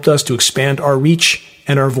have helped us to expand our reach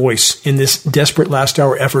and our voice in this desperate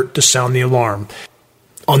last-hour effort to sound the alarm.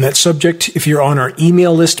 On that subject, if you're on our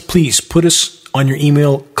email list, please put us on your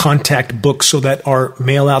email contact book so that our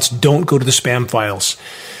mailouts don't go to the spam files.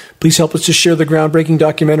 Please help us to share the groundbreaking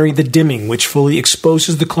documentary, The Dimming, which fully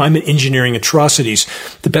exposes the climate engineering atrocities.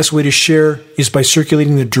 The best way to share is by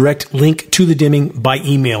circulating the direct link to The Dimming by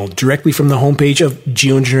email, directly from the homepage of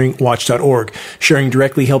geoengineeringwatch.org. Sharing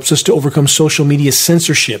directly helps us to overcome social media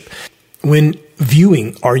censorship. When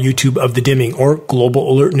viewing our YouTube of The Dimming or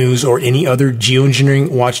Global Alert News or any other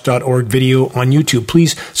geoengineeringwatch.org video on YouTube,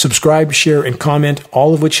 please subscribe, share, and comment,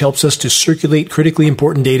 all of which helps us to circulate critically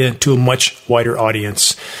important data to a much wider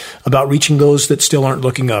audience. About reaching those that still aren't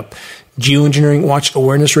looking up, Geoengineering Watch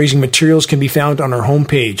awareness-raising materials can be found on our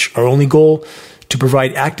homepage. Our only goal, to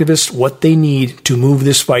provide activists what they need to move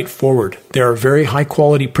this fight forward. There are very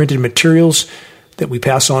high-quality printed materials that we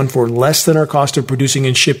pass on for less than our cost of producing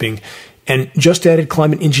and shipping. And just added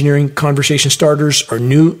climate engineering conversation starters are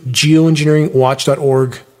new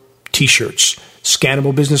geoengineeringwatch.org t-shirts,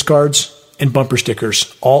 scannable business cards, and bumper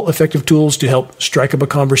stickers, all effective tools to help strike up a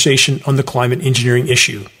conversation on the climate engineering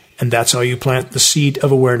issue. And that's how you plant the seed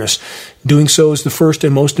of awareness. Doing so is the first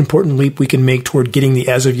and most important leap we can make toward getting the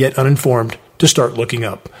as of yet uninformed to start looking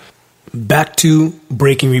up. Back to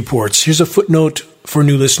breaking reports. Here's a footnote for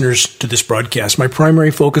new listeners to this broadcast. My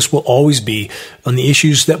primary focus will always be on the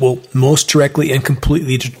issues that will most directly and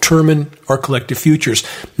completely determine our collective futures,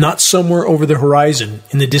 not somewhere over the horizon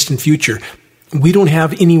in the distant future. We don't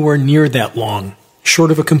have anywhere near that long,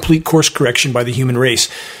 short of a complete course correction by the human race.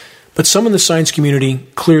 But some in the science community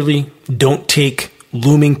clearly don't take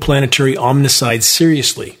looming planetary omnicide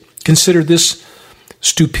seriously. Consider this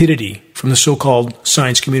stupidity from the so-called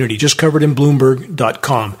science community, just covered in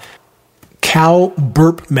Bloomberg.com. Cow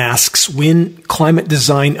burp masks win Climate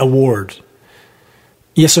Design Award.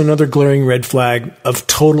 Yes, another glaring red flag of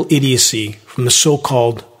total idiocy from the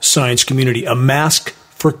so-called science community. A mask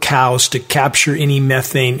for cows to capture any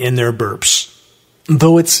methane in their burps.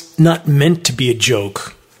 Though it's not meant to be a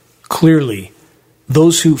joke, clearly,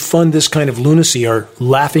 those who fund this kind of lunacy are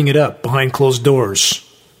laughing it up behind closed doors.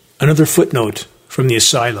 Another footnote from the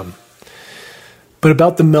asylum. But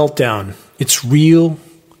about the meltdown, it's real,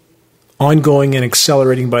 ongoing, and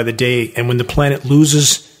accelerating by the day, and when the planet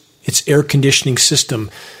loses its air conditioning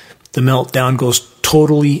system, the meltdown goes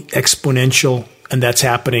totally exponential, and that's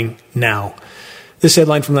happening now. This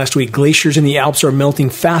headline from last week: glaciers in the Alps are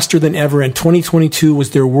melting faster than ever, and 2022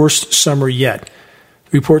 was their worst summer yet.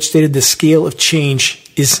 The report stated the scale of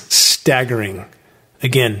change is staggering.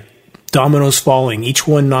 Again, dominoes falling. Each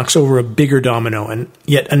one knocks over a bigger domino, and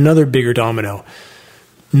yet another bigger domino.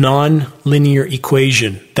 Non-linear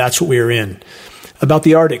equation. That's what we're in. About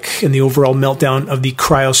the Arctic and the overall meltdown of the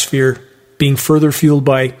cryosphere being further fueled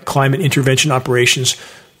by climate intervention operations.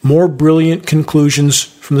 More brilliant conclusions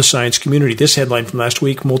from the science community. This headline from last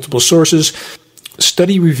week, multiple sources.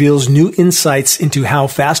 Study reveals new insights into how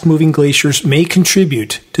fast-moving glaciers may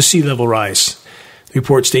contribute to sea level rise. The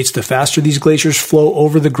report states the faster these glaciers flow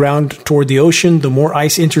over the ground toward the ocean, the more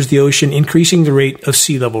ice enters the ocean, increasing the rate of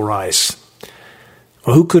sea level rise.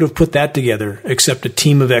 Well, who could have put that together except a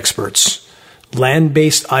team of experts?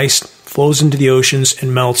 Land-based ice flows into the oceans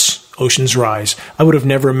and melts, oceans rise. I would have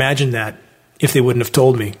never imagined that if they wouldn't have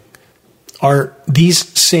told me. Are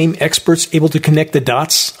these same experts able to connect the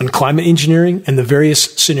dots on climate engineering and the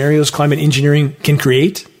various scenarios climate engineering can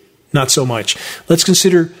create? Not so much. Let's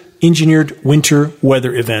consider engineered winter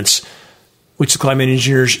weather events, which the climate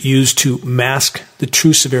engineers use to mask the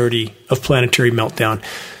true severity of planetary meltdown.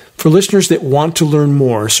 For listeners that want to learn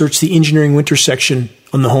more, search the Engineering Winter section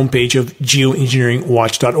on the homepage of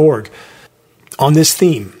geoengineeringwatch.org. On this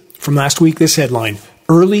theme, from last week, this headline: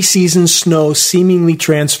 early season snow seemingly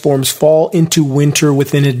transforms fall into winter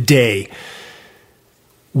within a day.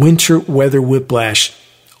 Winter weather whiplash.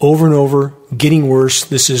 Over and over, getting worse.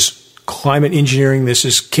 This is climate engineering. This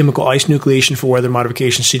is chemical ice nucleation for weather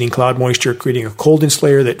modification, seeding cloud moisture, creating a cold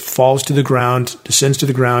insulator that falls to the ground, descends to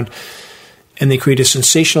the ground. And they create a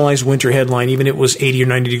sensationalized winter headline, even if it was 80 or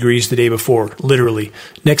 90 degrees the day before, literally.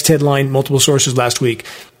 Next headline, multiple sources last week.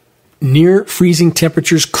 Near freezing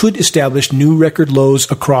temperatures could establish new record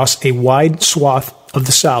lows across a wide swath of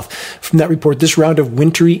the South. From that report, this round of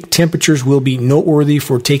wintry temperatures will be noteworthy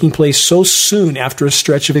for taking place so soon after a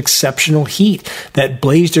stretch of exceptional heat that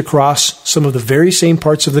blazed across some of the very same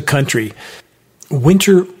parts of the country.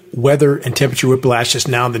 Winter weather and temperature whiplash is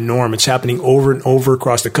now the norm. It's happening over and over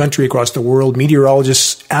across the country, across the world.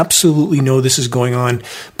 Meteorologists absolutely know this is going on,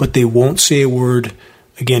 but they won't say a word.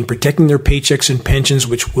 Again, protecting their paychecks and pensions,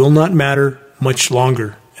 which will not matter much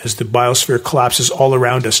longer as the biosphere collapses all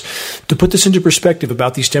around us. To put this into perspective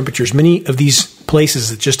about these temperatures, many of these places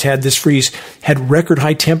that just had this freeze had record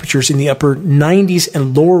high temperatures in the upper 90s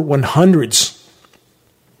and lower 100s.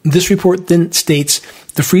 This report then states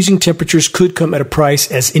the freezing temperatures could come at a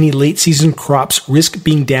price as any late-season crops risk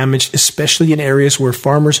being damaged, especially in areas where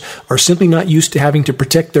farmers are simply not used to having to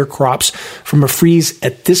protect their crops from a freeze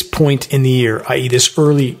at this point in the year, i.e. this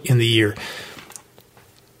early in the year.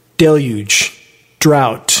 Deluge,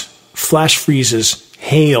 drought, flash freezes,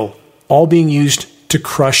 hail, all being used to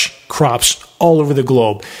crush crops all over the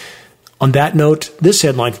globe. On that note, this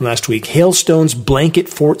headline from last week: hailstones blanket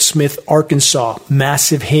Fort Smith, Arkansas.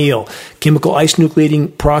 Massive hail. Chemical ice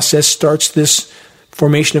nucleating process starts this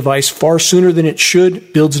formation of ice far sooner than it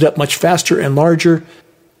should, builds it up much faster and larger.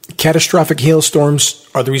 Catastrophic hailstorms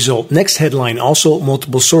are the result. Next headline, also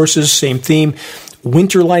multiple sources, same theme.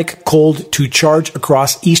 Winter-like cold to charge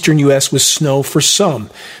across eastern U.S. with snow for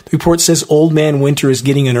some. The report says Old Man Winter is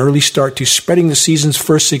getting an early start to spreading the season's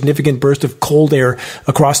first significant burst of cold air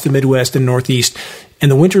across the Midwest and Northeast,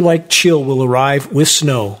 and the winter-like chill will arrive with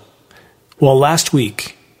snow. Well, last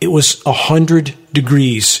week, it was 100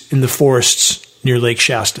 degrees in the forests near Lake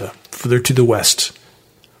Shasta, further to the west.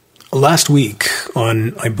 Last week,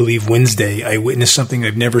 on, I believe, Wednesday, I witnessed something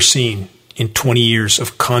I've never seen in 20 years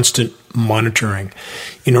of constant monitoring.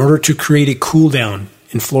 In order to create a cool down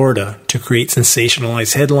in Florida, to create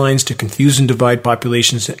sensationalized headlines, to confuse and divide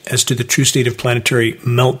populations as to the true state of planetary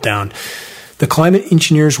meltdown, the climate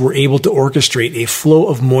engineers were able to orchestrate a flow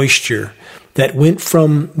of moisture that went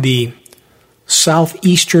from the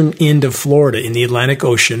southeastern end of Florida in the Atlantic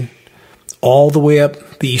Ocean all the way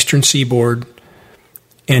up the eastern seaboard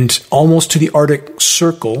and almost to the Arctic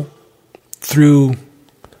Circle through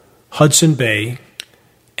Hudson Bay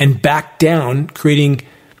and back down, creating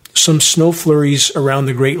some snow flurries around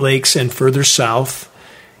the Great Lakes and further south.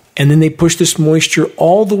 And then they pushed this moisture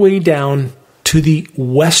all the way down to the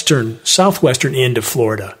southwestern end of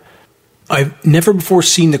Florida. I've never before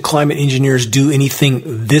seen the climate engineers do anything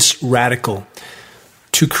this radical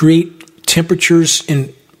to create temperatures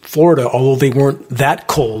in Florida, although they weren't that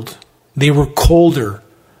cold. They were colder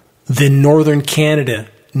than northern Canada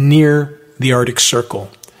near the Arctic Circle.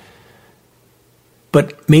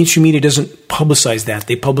 But mainstream media doesn't publicize that.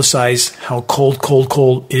 They publicize how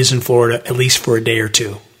cold it is in Florida, at least for a day or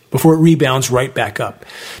two, before it rebounds right back up.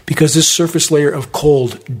 Because this surface layer of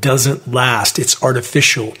cold doesn't last. It's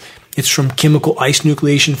artificial. It's from chemical ice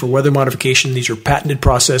nucleation for weather modification. These are patented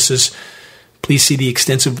processes. Please see the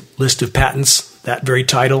extensive list of patents, that very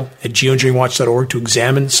title, at geoengineeringwatch.org to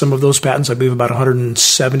examine some of those patents. I believe about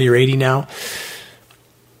 170 or 80 now.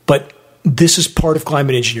 But this is part of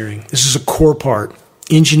climate engineering. This is a core part.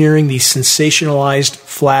 Engineering these sensationalized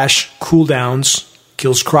flash cool downs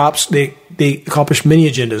kills crops. They accomplish many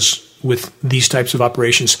agendas with these types of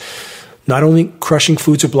operations. Not only crushing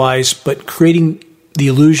food supplies, but creating the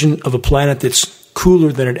illusion of a planet that's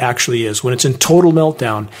cooler than it actually is. When it's in total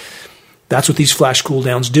meltdown, that's what these flash cool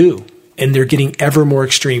downs do. And they're getting ever more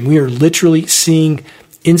extreme. We are literally seeing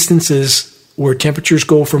instances where temperatures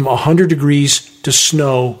go from 100 degrees to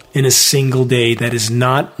snow in a single day. That is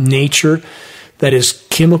not nature. That is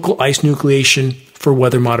chemical ice nucleation for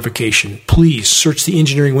weather modification. Please search the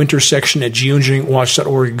engineering winter section at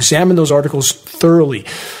geoengineeringwatch.org. Examine those articles thoroughly.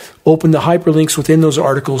 Open the hyperlinks within those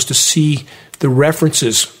articles to see the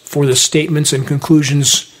references for the statements and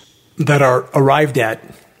conclusions that are arrived at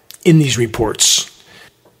in these reports.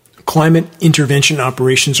 Climate intervention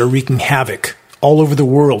operations are wreaking havoc all over the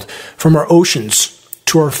world, from our oceans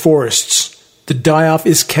to our forests. The die-off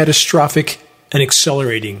is catastrophic and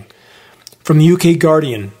accelerating. From the UK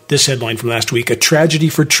Guardian, this headline from last week: a tragedy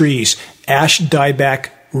for trees. Ash dieback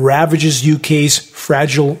ravages UK's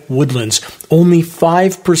fragile woodlands. Only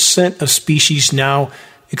 5% of species now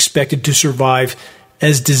expected to survive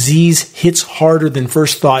as disease hits harder than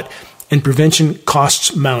first thought and prevention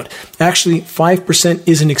costs mount. Actually, 5%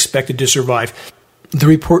 isn't expected to survive. The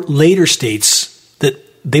report later states that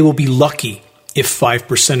they will be lucky if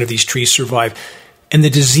 5% of these trees survive. And the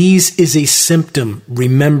disease is a symptom.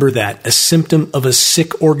 Remember that. A symptom of a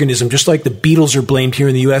sick organism. Just like the beetles are blamed here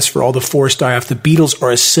in the U.S. for all the forest die-off, the beetles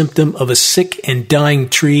are a symptom of a sick and dying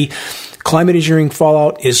tree. Climate engineering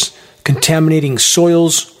fallout is contaminating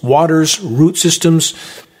soils, waters, root systems.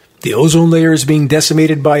 The ozone layer is being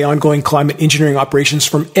decimated by ongoing climate engineering operations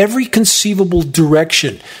from every conceivable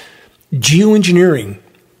direction. Geoengineering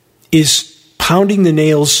is pounding the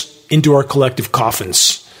nails into our collective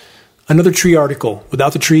coffins. Another tree article.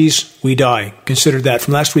 Without the trees, we die. Consider that.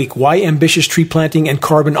 From last week, why ambitious tree planting and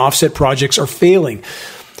carbon offset projects are failing.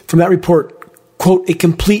 From that report, quote, a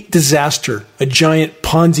complete disaster, a giant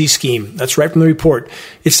Ponzi scheme. That's right from the report.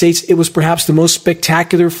 It states it was perhaps the most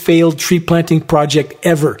spectacular failed tree planting project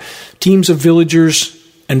ever. Teams of villagers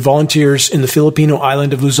and volunteers in the Filipino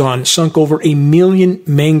island of Luzon sunk over 1 million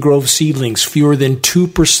mangrove seedlings. Fewer than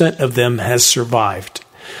 2% of them has survived.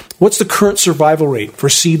 What's the current survival rate for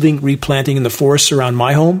seedling replanting in the forests around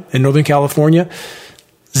my home in Northern California?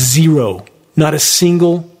 0. Not a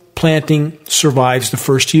single planting survives the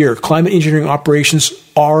first year. Climate engineering operations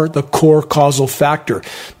are the core causal factor,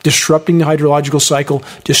 disrupting the hydrological cycle,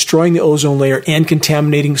 destroying the ozone layer, and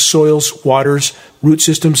contaminating soils, waters, root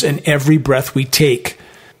systems, and every breath we take.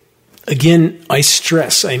 Again, I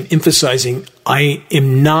stress, I'm emphasizing, I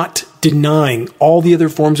am not denying all the other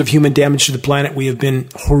forms of human damage to the planet. We have been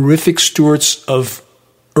horrific stewards of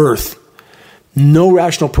Earth. No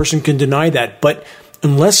rational person can deny that, but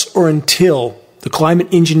unless or until the climate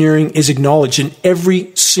engineering is acknowledged in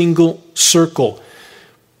every single circle,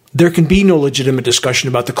 there can be no legitimate discussion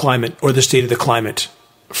about the climate or the state of the climate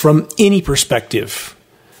from any perspective.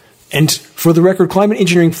 And for the record, climate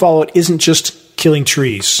engineering fallout isn't just killing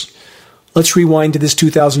trees. Let's rewind to this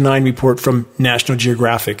 2009 report from National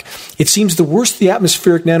Geographic. It seems the worse the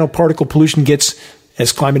atmospheric nanoparticle pollution gets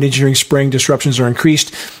as climate engineering spraying disruptions are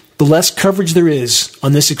increased, the less coverage there is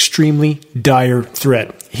on this extremely dire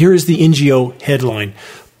threat. Here is the NGO headline.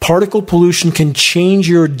 Particle pollution can change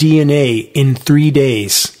your DNA in 3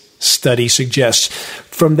 days, study suggests.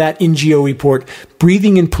 From that NGO report,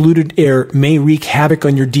 breathing in polluted air may wreak havoc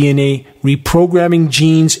on your DNA, reprogramming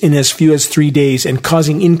genes in as few as 3 days and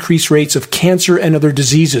causing increased rates of cancer and other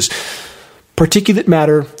diseases. Particulate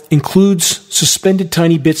matter includes suspended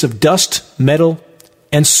tiny bits of dust, metal,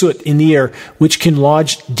 and soot in the air, which can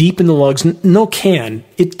lodge deep in the lungs. No can,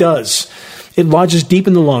 it does. It lodges deep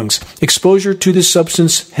in the lungs. Exposure to this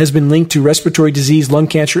substance has been linked to respiratory disease, lung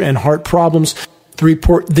cancer, and heart problems. The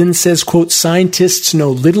report then says, quote, scientists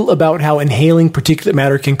know little about how inhaling particulate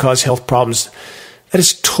matter can cause health problems. That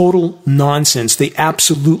is total nonsense. They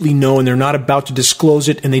absolutely know, and they're not about to disclose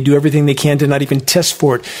it, and they do everything they can to not even test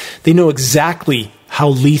for it. They know exactly how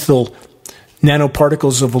lethal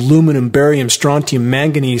nanoparticles of aluminum, barium, strontium,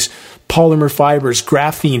 manganese, polymer fibers,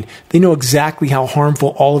 graphene, they know exactly how harmful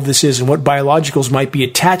all of this is and what biologicals might be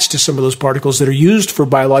attached to some of those particles that are used for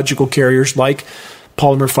biological carriers like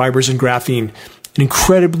polymer fibers and graphene. An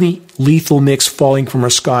incredibly lethal mix falling from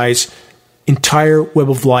our skies, entire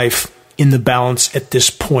web of life in the balance at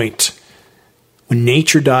this point. When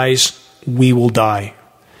nature dies, we will die.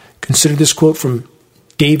 Consider this quote from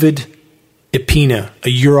David Epina,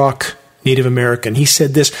 a Yurok Native American. He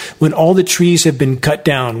said this, when all the trees have been cut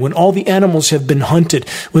down, when all the animals have been hunted,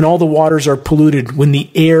 when all the waters are polluted, when the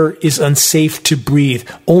air is unsafe to breathe,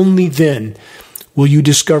 only then will you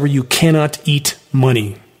discover you cannot eat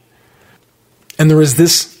money. And there is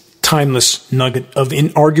this timeless nugget of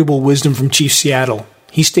inarguable wisdom from Chief Seattle.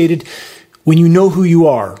 He stated, when you know who you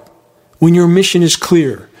are, when your mission is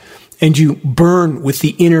clear, and you burn with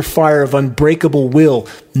the inner fire of unbreakable will,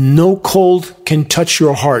 no cold can touch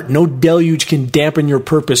your heart, no deluge can dampen your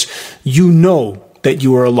purpose. You know that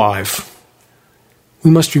you are alive. We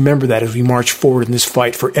must remember that as we march forward in this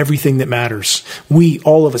fight for everything that matters. We,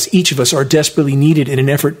 all of us, each of us, are desperately needed in an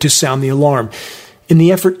effort to sound the alarm, in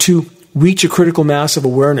the effort to reach a critical mass of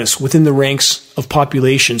awareness within the ranks of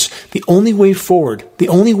populations. The only way forward, the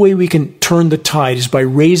only way we can turn the tide is by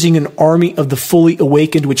raising an army of the fully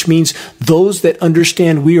awakened, which means those that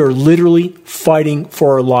understand we are literally fighting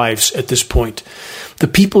for our lives at this point. The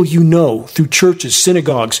people you know through churches,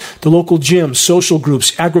 synagogues, the local gyms, social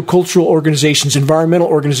groups, agricultural organizations, environmental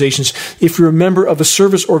organizations. If you're a member of a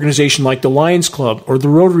service organization like the Lions Club or the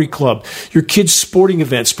Rotary Club, your kids' sporting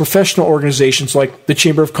events, professional organizations like the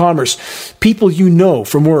Chamber of Commerce, people you know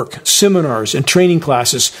from work, seminars and training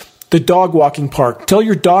classes, the dog walking park. Tell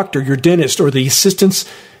your doctor, your dentist, or the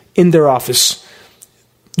assistants in their office,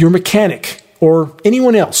 your mechanic, or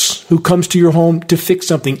anyone else who comes to your home to fix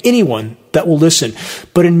something, anyone that will listen.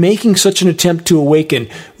 But in making such an attempt to awaken,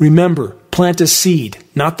 remember, plant a seed,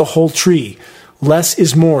 not the whole tree. Less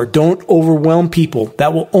is more. Don't overwhelm people.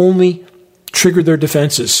 That will only trigger their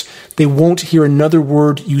defenses. They won't hear another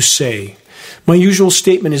word you say. My usual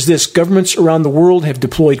statement is this: governments around the world have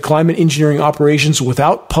deployed climate engineering operations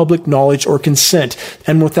without public knowledge or consent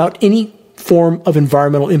and without any form of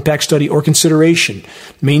environmental impact study or consideration.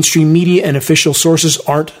 Mainstream media and official sources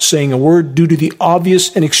aren't saying a word due to the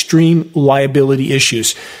obvious and extreme liability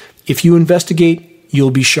issues. If you investigate, you'll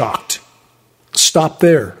be shocked. Stop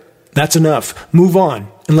there. That's enough. Move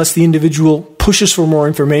on, unless the individual pushes for more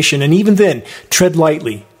information, and even then, tread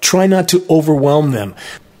lightly. Try not to overwhelm them.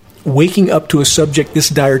 Waking up to a subject this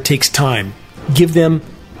dire takes time. Give them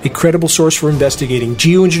a credible source for investigating.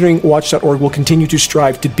 Geoengineeringwatch.org will continue to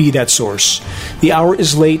strive to be that source. The hour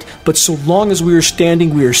is late, but so long as we are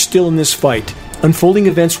standing, we are still in this fight. Unfolding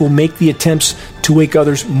events will make the attempts to wake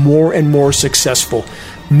others more and more successful.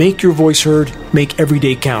 Make your voice heard. Make every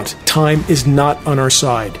day count. Time is not on our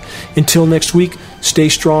side. Until next week, stay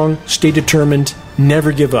strong, stay determined,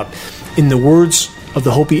 never give up. In the words of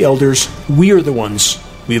the Hopi elders, we are the ones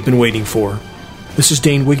we have been waiting for. This is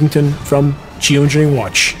Dane Wigington from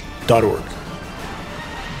geoengineeringwatch.org.